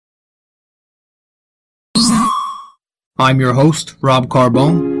I'm your host, Rob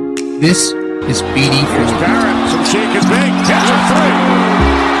Carbone. This is BD Here's Ford. Barrett. Some shake is big. Catch a three.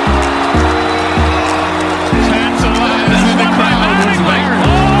 Chance alive. This is the crowd. Barrett.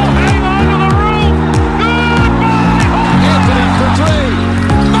 Oh, hang on to the roof. Goodbye. Anthony for three.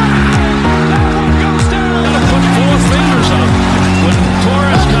 That one goes down. Gotta put four fingers up when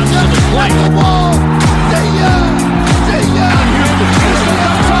Torres comes to the plate. The wall. See ya.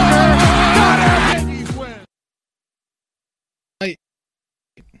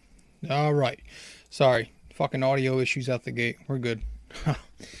 All right. Sorry. Fucking audio issues out the gate. We're good.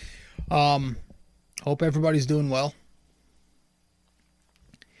 Hope everybody's doing well.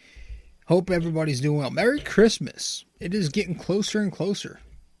 Merry Christmas. It is getting closer and closer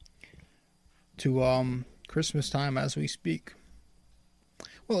to Christmas time as we speak.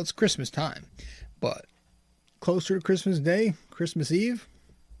 Well, it's Christmas time, but closer to Christmas Day, Christmas Eve,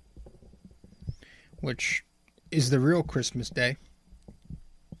 which is the real Christmas Day.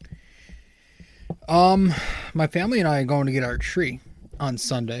 My family and I are going to get our tree on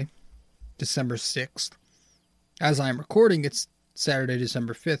Sunday, December 6th. As I'm recording, it's Saturday,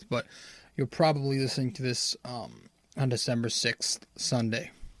 December 5th, but you're probably listening to this on December 6th,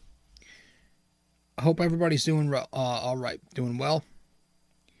 Sunday. I hope everybody's doing all right, doing well.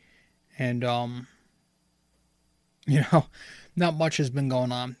 And, not much has been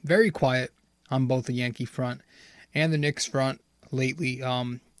going on. Very quiet on both the Yankee front and the Knicks front lately.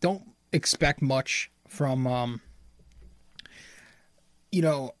 Don't expect much from, I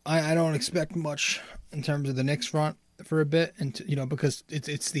don't expect much in terms of the Knicks front for a bit, and because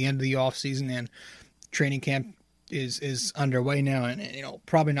it's the end of the off season and training camp is underway now, and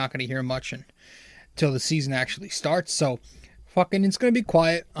probably not going to hear much until the season actually starts. So it's going to be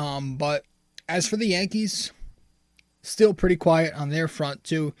quiet. But as for the Yankees, still pretty quiet on their front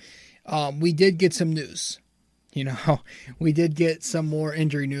too. We did get some news. We did get some more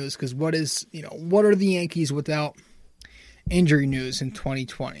injury news, because what are the Yankees without injury news in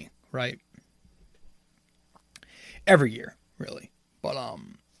 2020, right? Every year, really. But,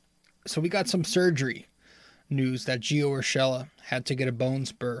 so we got some surgery news that Gio Urshela had to get a bone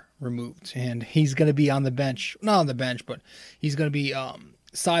spur removed, and he's going to be on the bench, not on the bench, but he's going to be,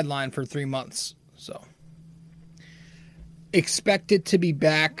 sidelined for 3 months. So, expected to be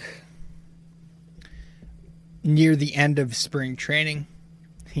back near the end of spring training,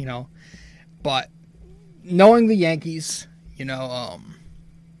 but knowing the Yankees,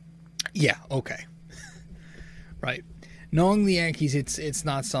 yeah, okay. Right. Knowing the Yankees, it's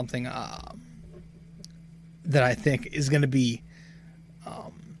not something that I think is going to be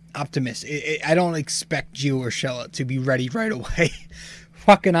optimistic. I don't expect Gio Urshela to be ready right away.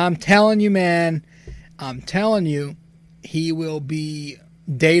 I'm telling you, man. I'm telling you, he will be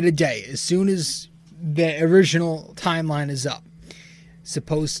day to day. As soon as the original timeline is up,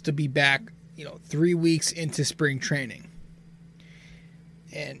 supposed to be back, 3 weeks into spring training.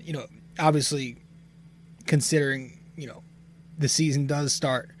 And, obviously, considering, the season does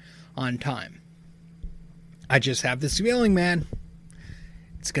start on time. I just have this feeling, man.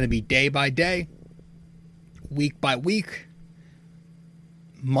 It's going to be day by day, week by week,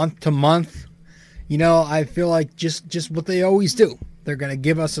 month to month. I feel like just what they always do. They're going to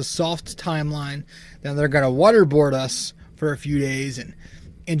give us a soft timeline, then they're going to waterboard us for a few days and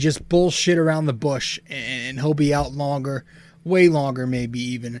just bullshit around the bush, and he'll be out longer, way longer maybe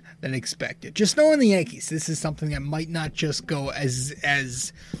even than expected. Just knowing the Yankees, this is something that might not just go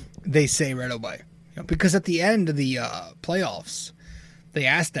as they say right away. Because at the end of the playoffs, they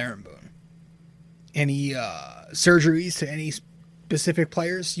asked Aaron Boone, any surgeries to any specific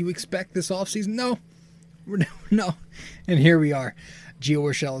players you expect this offseason? No. And here we are. Gio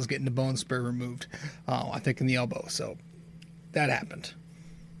Urshela is getting the bone spur removed, I think in the elbow. So that happened.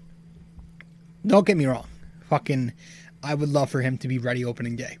 Don't get me wrong. I would love for him to be ready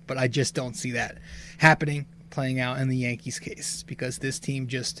opening day, but I just don't see that happening, playing out in the Yankees case, because this team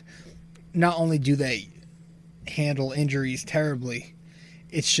just, not only do they handle injuries terribly,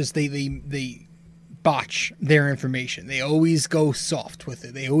 it's just they botch their information. They always go soft with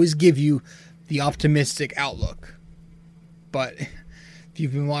it. They always give you the optimistic outlook. But if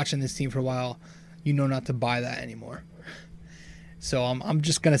you've been watching this team for a while, you know not to buy that anymore. So I'm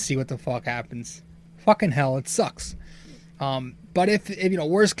just going to see what the fuck happens. Fucking hell, it sucks. But if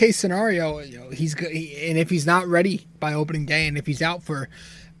worst case scenario, he's good, and if he's not ready by opening day, and if he's out for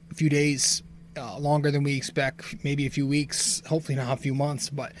a few days, longer than we expect, maybe a few weeks, hopefully not a few months,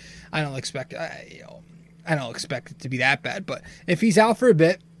 but I don't expect it to be that bad. But if he's out for a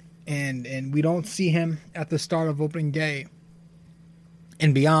bit, and we don't see him at the start of opening day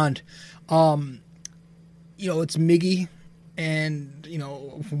and beyond, it's Miggy and,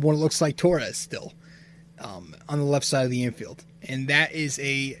 what looks like Torres still on the left side of the infield. And that is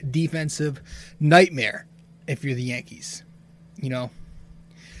a defensive nightmare if you're the Yankees.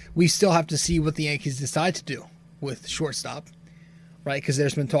 We still have to see what the Yankees decide to do with shortstop, right? Because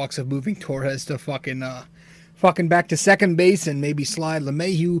there's been talks of moving Torres to fucking back to second base and maybe slide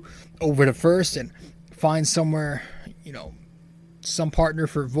LeMahieu over to first and find somewhere, some partner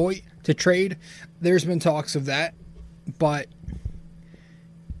for Voit to trade. There's been talks of that, but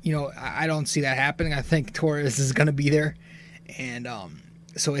I don't see that happening. I think Torres is going to be there, and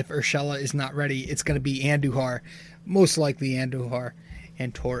so if Urshela is not ready, it's going to be Andujar, most likely Andujar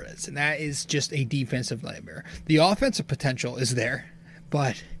and Torres, and that is just a defensive nightmare. The offensive potential is there,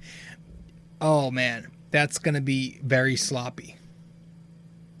 but oh man, that's going to be very sloppy.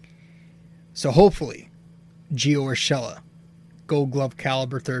 So hopefully, Gio Urshela, Gold Glove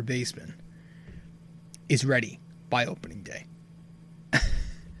caliber third baseman, is ready by opening day.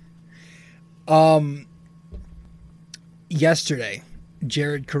 Yesterday,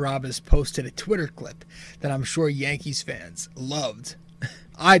 Jared Carrabis posted a Twitter clip that I'm sure Yankees fans loved.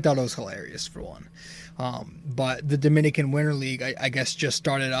 I thought it was hilarious, for one. But the Dominican Winter League, I guess, just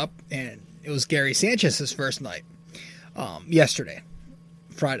started up, and it was Gary Sanchez's first night yesterday,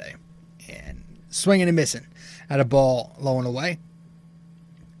 Friday, and swinging and missing at a ball low and away.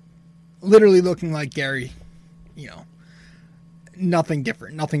 Literally looking like Gary, nothing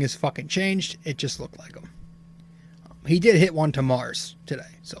different. Nothing has fucking changed. It just looked like him. He did hit one to Mars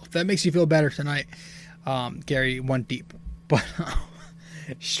today. So if that makes you feel better tonight, Gary went deep. But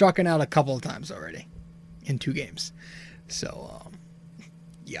struck it out a couple of times already in 2 games. So,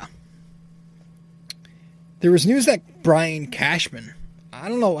 yeah. There was news that Brian Cashman, I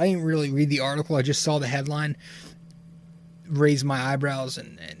don't know, I didn't really read the article. I just saw the headline, raised my eyebrows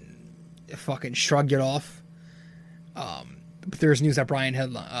and fucking shrugged it off. But there's news that Brian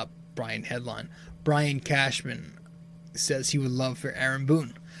Cashman says he would love for Aaron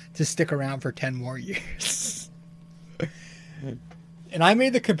Boone to stick around for 10 more years. And I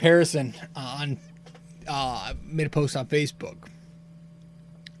made the comparison made a post on Facebook.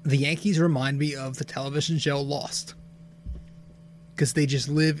 The Yankees remind me of the television show Lost, because they just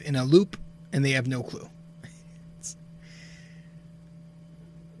live in a loop and they have no clue.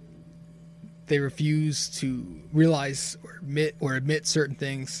 They refuse to realize or admit certain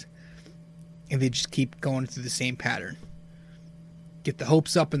things, and they just keep going through the same pattern. Get the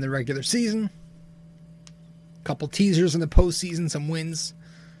hopes up in the regular season, couple teasers in the postseason, some wins,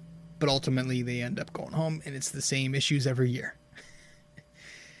 but ultimately they end up going home, and it's the same issues every year.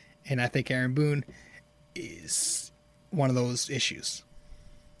 And I think Aaron Boone is one of those issues.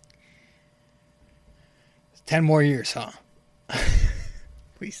 10 more years, huh?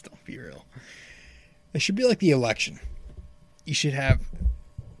 Please don't be real. It should be like the election. It should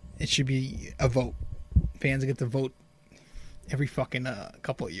be a vote. Fans get to vote every fucking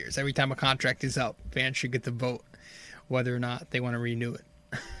couple of years. Every time a contract is up, fans should get to vote whether or not they want to renew it.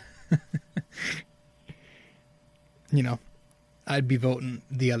 I'd be voting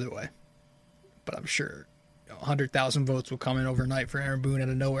the other way. But I'm sure 100,000 votes will come in overnight for Aaron Boone out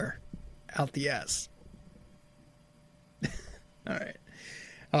of nowhere. Out the ass.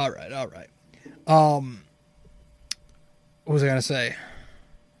 All right. What was I going to say?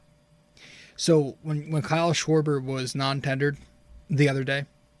 So when Kyle Schwarber was non-tendered the other day,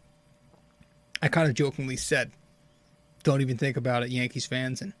 I kind of jokingly said, don't even think about it, Yankees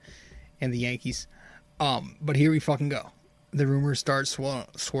fans and the Yankees. But here we fucking go. The rumors start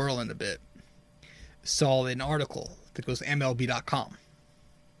swirling a bit. Saw an article that goes to MLB.com.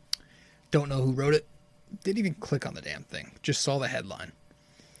 Don't know who wrote it. Didn't even click on the damn thing. Just saw the headline.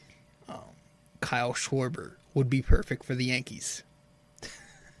 Kyle Schwarber would be perfect for the Yankees.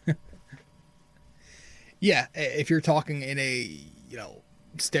 Yeah, if you're talking in a,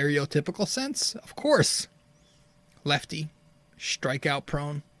 stereotypical sense, of course. Lefty, strikeout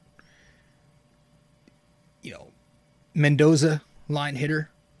prone. Mendoza, line hitter,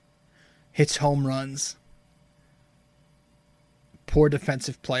 hits home runs. Poor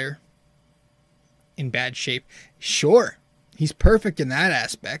defensive player. In bad shape. Sure, he's perfect in that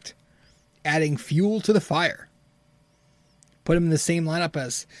aspect. Adding fuel to the fire. Put him in the same lineup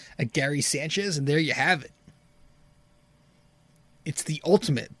as a Gary Sanchez, and there you have it. It's the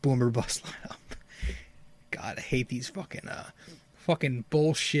ultimate boomer bust lineup. God, I hate these fucking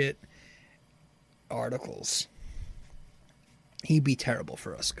bullshit articles. He'd be terrible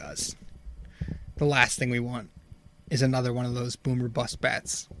for us, guys. The last thing we want is another one of those boomer bust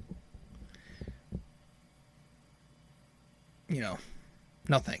bats. No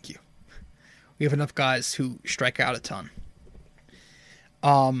thank you. We have enough guys who strike out a ton.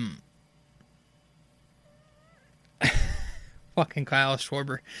 Fucking Kyle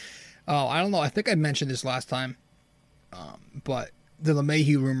Schwarber. Oh, I don't know. I think I mentioned this last time. But the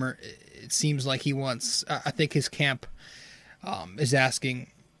LeMahieu rumor, it seems like he wants, I think his camp is asking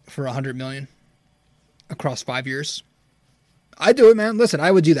for $100 million across 5 years. I'd do it, man. Listen,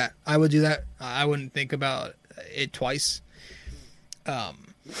 I would do that. I wouldn't think about it twice.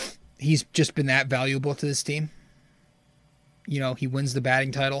 He's just been that valuable to this team. You know, he wins the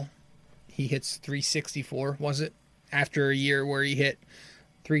batting title. He hits 364, was it? After a year where he hit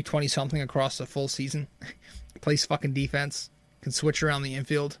 320 something across the full season. Plays fucking defense. Can switch around the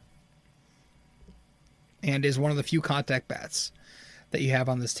infield. And is one of the few contact bats that you have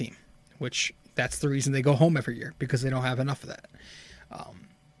on this team. Which, that's the reason they go home every year. Because they don't have enough of that.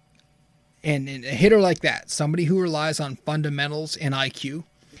 And a hitter like that, somebody who relies on fundamentals and IQ,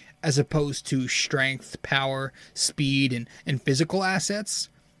 as opposed to strength, power, speed, and physical assets,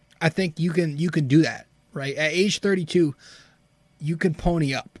 I think you can do that, right? At age 32, you can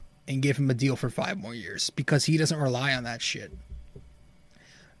pony up and give him a deal for 5 more years because he doesn't rely on that shit.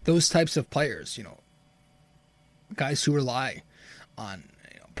 Those types of players, you know, guys who rely on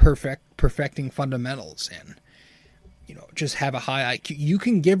perfecting fundamentals and, you know, just have a high IQ, you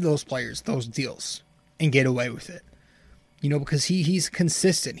can give those players those deals and get away with it. You know, because he's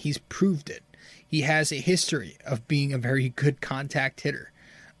consistent. He's proved it. He has a history of being a very good contact hitter.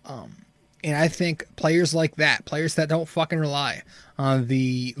 And I think players like that, players that don't fucking rely on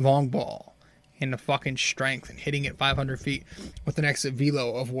the long ball and the fucking strength and hitting it 500 feet with an exit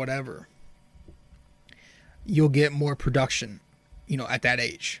velo of whatever, you'll get more production, you know, at that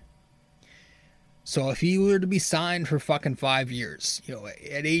age. So if he were to be signed for fucking 5 years, you know,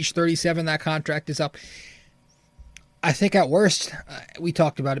 at age 37, that contract is up. I think at worst, we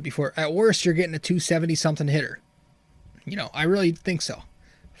talked about it before, at worst, you're getting a 270-something hitter. You know, I really think so.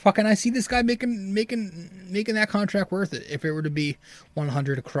 Fucking, I see this guy making that contract worth it if it were to be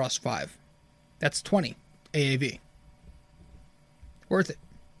 100 across 5. That's 20 AAV. Worth it.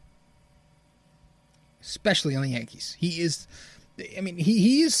 Especially on the Yankees. He is, I mean,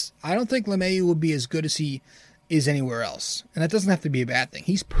 he's, I don't think LeMahieu would be as good as he is anywhere else. And that doesn't have to be a bad thing.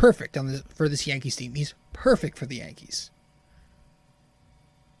 He's perfect for this Yankees team. He's perfect for the Yankees.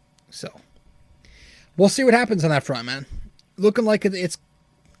 So, we'll see what happens on that front, man. Looking like it's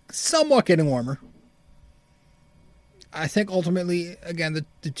somewhat getting warmer. I think ultimately, again,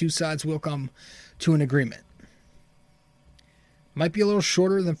 the two sides will come to an agreement. Might be a little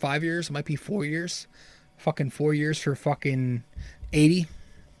shorter than 5 years. Might be 4 years. Fucking 4 years for fucking 80.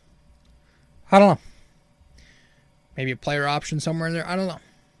 I don't know. Maybe a player option somewhere in there. I don't know.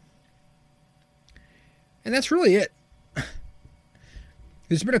 And that's really it.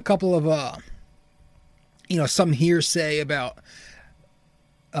 There's been a couple of, some hearsay about,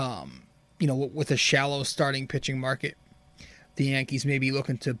 with a shallow starting pitching market, the Yankees may be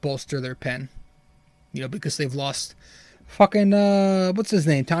looking to bolster their pen, because they've lost fucking, what's his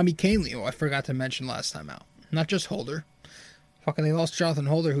name? Tommy Kahnle, who I forgot to mention last time out. Not just Holder. Fucking, they lost Jonathan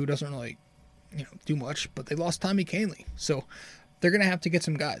Holder, who doesn't really, do much, but they lost Tommy Kahnle. So they're going to have to get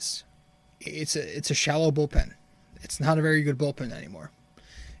some guys. It's a shallow bullpen. It's not a very good bullpen anymore.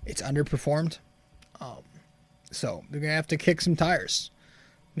 It's underperformed. So they're going to have to kick some tires.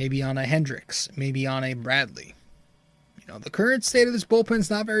 Maybe on a Hendricks. Maybe on a Bradley. The current state of this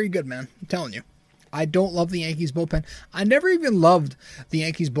bullpen's not very good, man. I'm telling you. I don't love the Yankees bullpen. I never even loved the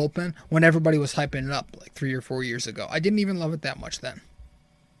Yankees bullpen when everybody was hyping it up like 3 or 4 years ago. I didn't even love it that much then.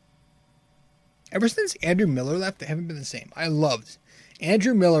 Ever since Andrew Miller left, they haven't been the same. I loved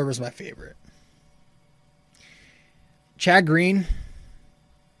Andrew Miller was my favorite. Chad Green,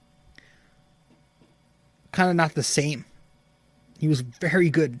 kind of not the same. He was very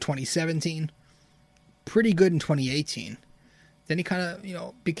good in 2017. Pretty good in 2018. Then he kind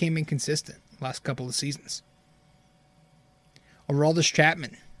of, became inconsistent last couple of seasons. Aroldis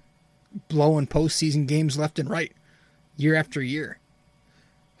Chapman, blowing postseason games left and right, year after year.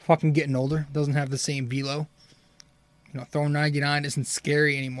 Fucking getting older, doesn't have the same velo. Throwing 99 isn't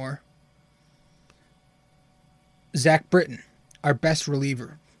scary anymore. Zach Britton, our best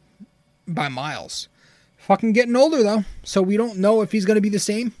reliever by miles. Fucking getting older, though, so we don't know if he's going to be the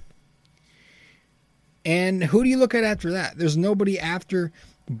same. And who do you look at after that? There's nobody after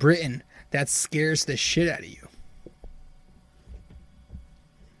Britton that scares the shit out of you.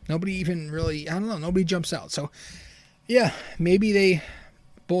 Nobody even really, I don't know, nobody jumps out. So, yeah, maybe they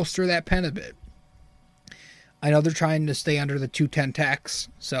bolster that pen a bit. I know they're trying to stay under the 210 tax,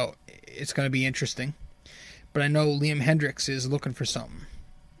 so it's going to be interesting. But I know Liam Hendricks is looking for something.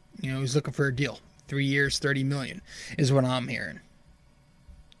 You know, he's looking for a deal. 3 years, $30 million is what I'm hearing.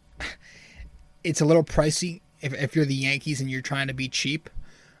 It's a little pricey if you're the Yankees and you're trying to be cheap.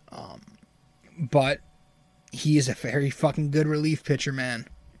 But he is a very fucking good relief pitcher, man.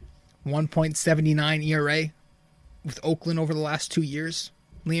 1.79 ERA with Oakland over the last 2 years.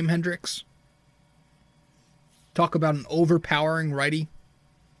 Liam Hendricks. Talk about an overpowering righty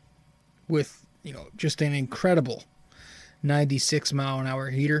with, you know, just an incredible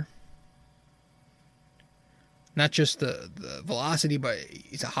 96-mile-an-hour heater. Not just the velocity, but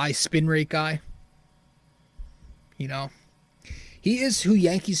he's a high spin rate guy. You know, he is who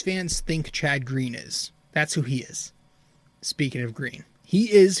Yankees fans think Chad Green is. That's who he is. Speaking of Green,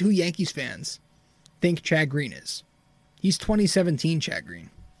 he is who Yankees fans think Chad Green is. He's 2017 Chad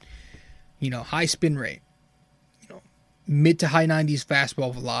Green. You know, high spin rate. You know, mid to high 90s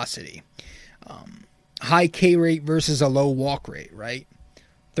fastball velocity. High K rate versus a low walk rate, right?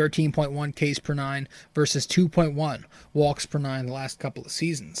 13.1 Ks per 9 versus 2.1 walks per 9 the last couple of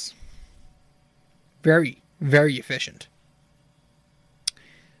seasons. Very, very efficient.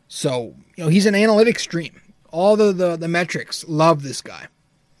 So, you know, he's an analytics dream. All the metrics love this guy.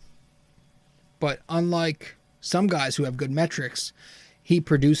 But unlike some guys who have good metrics, he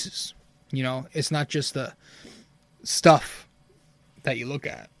produces. You know, it's not just the stuff that you look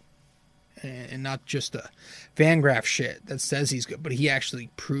at. And not just the Fangraph shit that says he's good, but he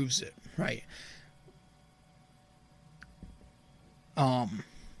actually proves it, right?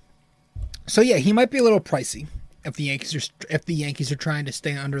 So yeah, he might be a little pricey if the Yankees are trying to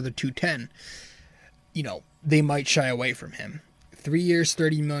stay under the 210. You know, they might shy away from him. 3 years,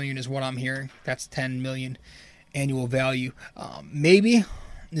 $30 million is what I'm hearing. That's $10 million annual value. Maybe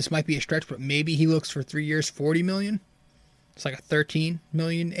this might be a stretch, but maybe he looks for 3 years, $40 million. It's like a 13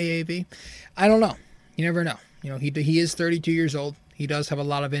 million AAV. I don't know. You never know. You know, he is 32 years old. He does have a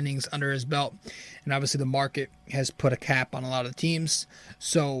lot of innings under his belt. And obviously the market has put a cap on a lot of teams.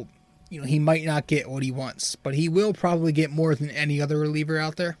 So, you know, he might not get what he wants. But he will probably get more than any other reliever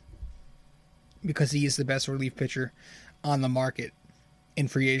out there. Because he is the best relief pitcher on the market in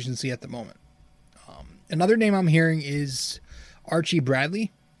free agency at the moment. Another name I'm hearing is Archie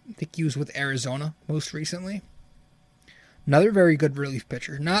Bradley. I think he was with Arizona most recently. Another very good relief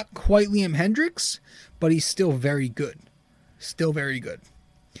pitcher. Not quite Liam Hendricks, but he's still very good. Still very good.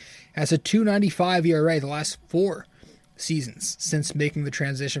 Has a 2.95 ERA the last 4 seasons since making the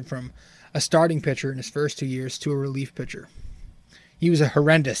transition from a starting pitcher in his first 2 years to a relief pitcher. He was a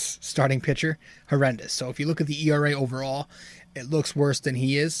horrendous starting pitcher. Horrendous. So if you look at the ERA overall, it looks worse than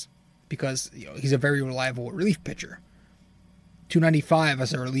he is because, you know, he's a very reliable relief pitcher. 2.95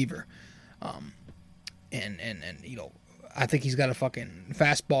 as a reliever. And you know, I think he's got a fucking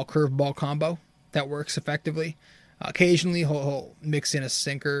fastball curveball combo that works effectively. Occasionally he'll mix in a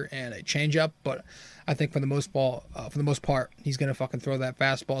sinker and a changeup, but I think for the most part, he's gonna fucking throw that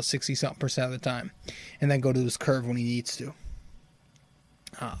fastball 60-something% of the time, and then go to his curve when he needs to.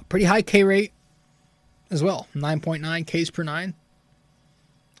 Pretty high K rate as well, 9.9 Ks per 9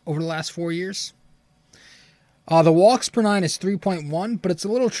 over the last 4 years. The walks per 9 is 3.1, but it's a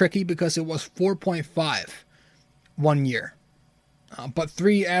little tricky because it was 4.5 1 year. But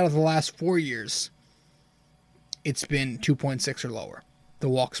 3 out of the last 4 years, it's been 2.6 or lower, the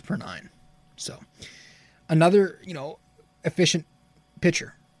walks per 9. So, another, you know, efficient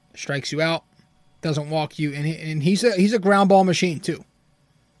pitcher. Strikes you out, doesn't walk you, and he's a ground ball machine too.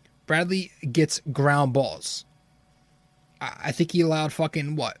 Bradley gets ground balls. I think he allowed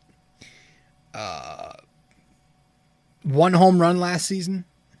fucking what? 1 home run last season.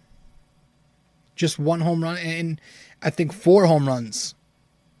 Just 1 home run, and I think 4 home runs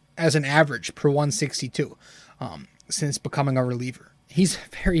as an average per 162 since becoming a reliever. He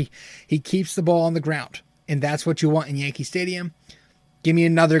keeps the ball on the ground, and that's what you want in Yankee Stadium. Give me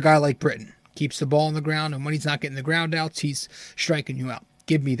another guy like Britton. Keeps the ball on the ground, and when he's not getting the ground outs, he's striking you out.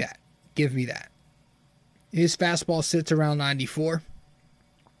 Give me that. Give me that. His fastball sits around 94.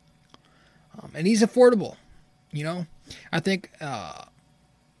 And he's affordable. You know, I think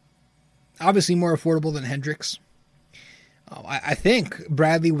obviously more affordable than Hendricks. I think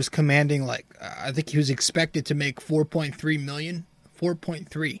Bradley was commanding I think he was expected to make $4.3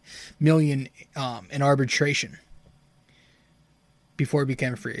 million in arbitration before he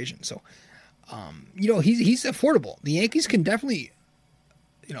became a free agent. So, you know, he's affordable. The Yankees can definitely,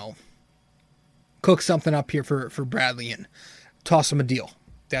 you know, cook something up here for Bradley and toss him a deal.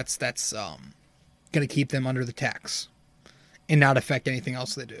 That's going to keep them under the tax and not affect anything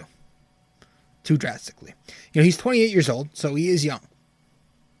else they do too drastically. You know, he's 28 years old, so he is young.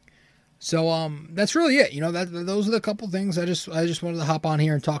 So that's really it. Those are the couple things I just wanted to hop on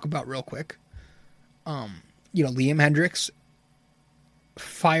here and talk about real quick. Liam Hendricks,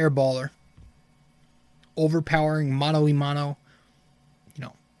 fireballer, overpowering mano-a-mano.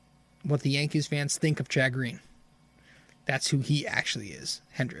 What the Yankees fans think of Chad Green. That's who he actually is,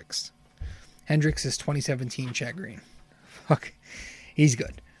 Hendricks. Hendricks is 2017 Chad Green. Fuck, he's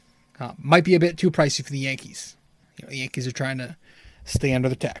good. Might be a bit too pricey for the Yankees. The Yankees are trying to stay under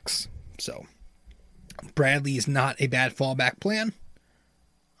the tax. So Bradley is not a bad fallback plan.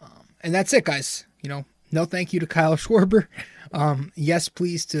 And that's it, guys. No thank you to Kyle Schwarber. Yes,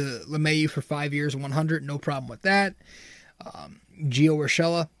 please to LeMahieu for 5 years, 100. No problem with that. Gio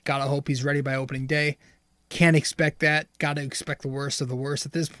Urshela, gotta hope he's ready by opening day. Can't expect that. Gotta expect the worst of the worst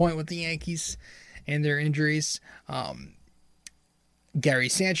at this point with the Yankees and their injuries. Gary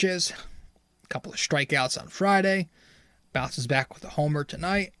Sanchez, a couple of strikeouts on Friday. Bounces back with a homer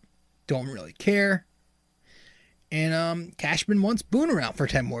tonight. Don't really care. And Cashman wants Boone around for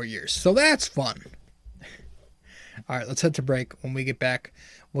 10 more years. So that's fun. All right, let's head to break. When we get back,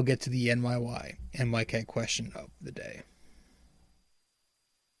 we'll get to the NYK question of the day.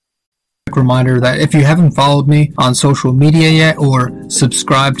 Reminder that if you haven't followed me on social media yet or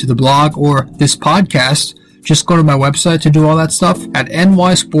subscribed to the blog or this podcast, just go to my website to do all that stuff at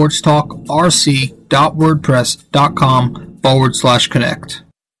nysportstalkrc.wordpress.com/connect.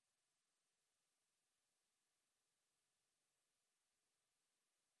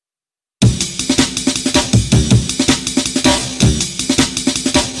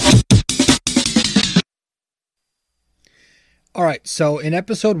 All right, so in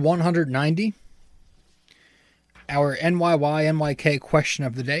episode 190, our NYK question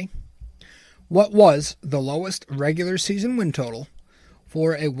of the day: what was the lowest regular season win total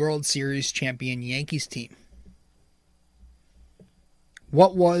for a World Series champion Yankees team?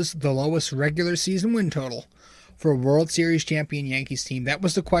 What was the lowest regular season win total for a World Series champion Yankees team? That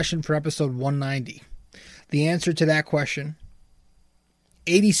was the question for episode 190. The answer to that question: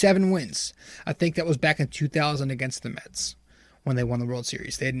 87 wins. I think that was back in 2000 against the Mets when they won the World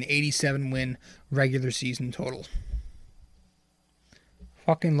Series. They had an 87-win regular season total.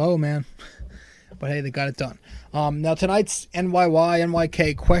 Fucking low, man. But hey, they got it done. Now tonight's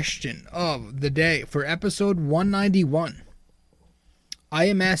NYK question of the day for episode 191. I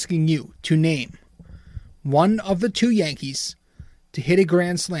am asking you to name one of the two Yankees to hit a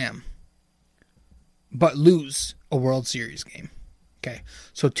grand slam but lose a World Series game. Okay,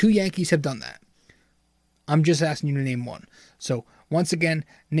 so two Yankees have done that. I'm just asking you to name one. So, once again,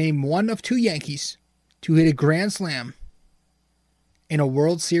 name one of two Yankees to hit a grand slam in a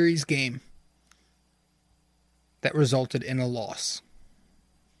World Series game that resulted in a loss.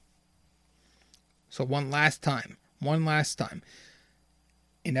 So, one last time.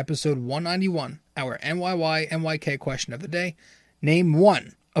 In episode 191, our NYK question of the day, name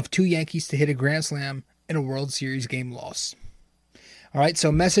one of two Yankees to hit a grand slam in a World Series game loss. All right,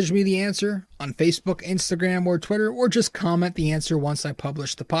 so message me the answer on Facebook, Instagram, or Twitter, or just comment the answer once I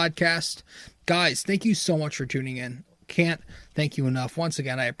publish the podcast. Guys, thank you so much for tuning in. Can't thank you enough. Once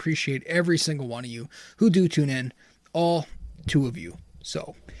again, I appreciate every single one of you who do tune in, all two of you.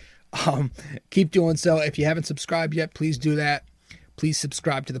 So keep doing so. If you haven't subscribed yet, please do that. Please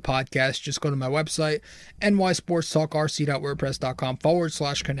subscribe to the podcast. Just go to my website,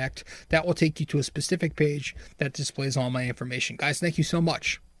 nysportstalkrc.wordpress.com/connect. That will take you to a specific page that displays all my information. Guys, thank you so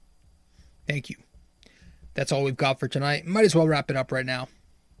much. Thank you. That's all we've got for tonight. Might as well wrap it up right now.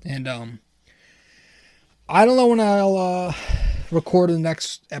 And I don't know when I'll record the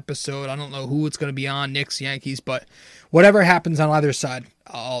next episode. I don't know who it's going to be on, Knicks, Yankees, but whatever happens on either side,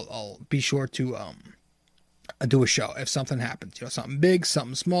 I'll be sure to do a show if something happens. Something big,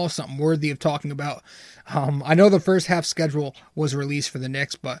 something small, something worthy of talking about. I know the first half schedule was released for the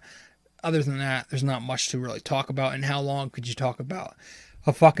Knicks, but other than that, there's not much to really talk about. And how long could you talk about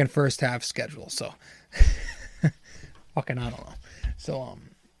a fucking first half schedule? So, fucking, I don't know. So,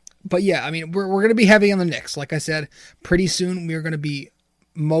 but yeah, I mean, we're going to be heavy on the Knicks. Like I said, pretty soon we're going to be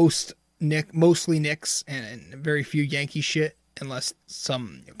mostly Knicks and very few Yankee shit, unless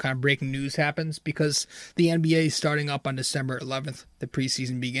some kind of breaking news happens, because the NBA is starting up on December 11th. The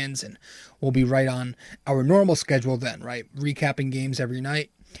preseason begins, and we'll be right on our normal schedule then, right? Recapping games every night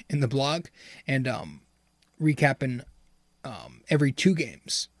in the blog, and recapping every 2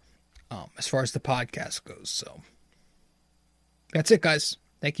 games as far as the podcast goes. So that's it, guys.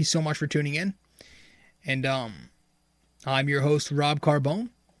 Thank you so much for tuning in. And I'm your host, Rob Carbone,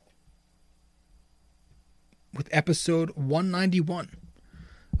 with episode 191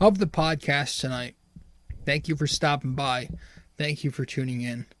 of the podcast tonight. Thank you for stopping by. Thank you for tuning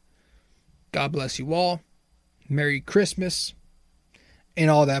in. God bless you all. Merry Christmas. And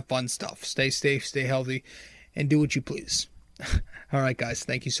all that fun stuff. Stay safe, stay healthy, and do what you please. All right, guys.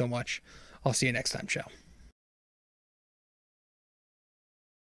 Thank you so much. I'll see you next time. Ciao.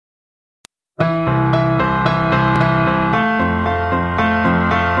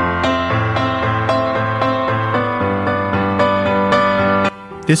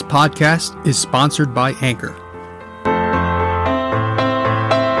 This podcast is sponsored by Anchor.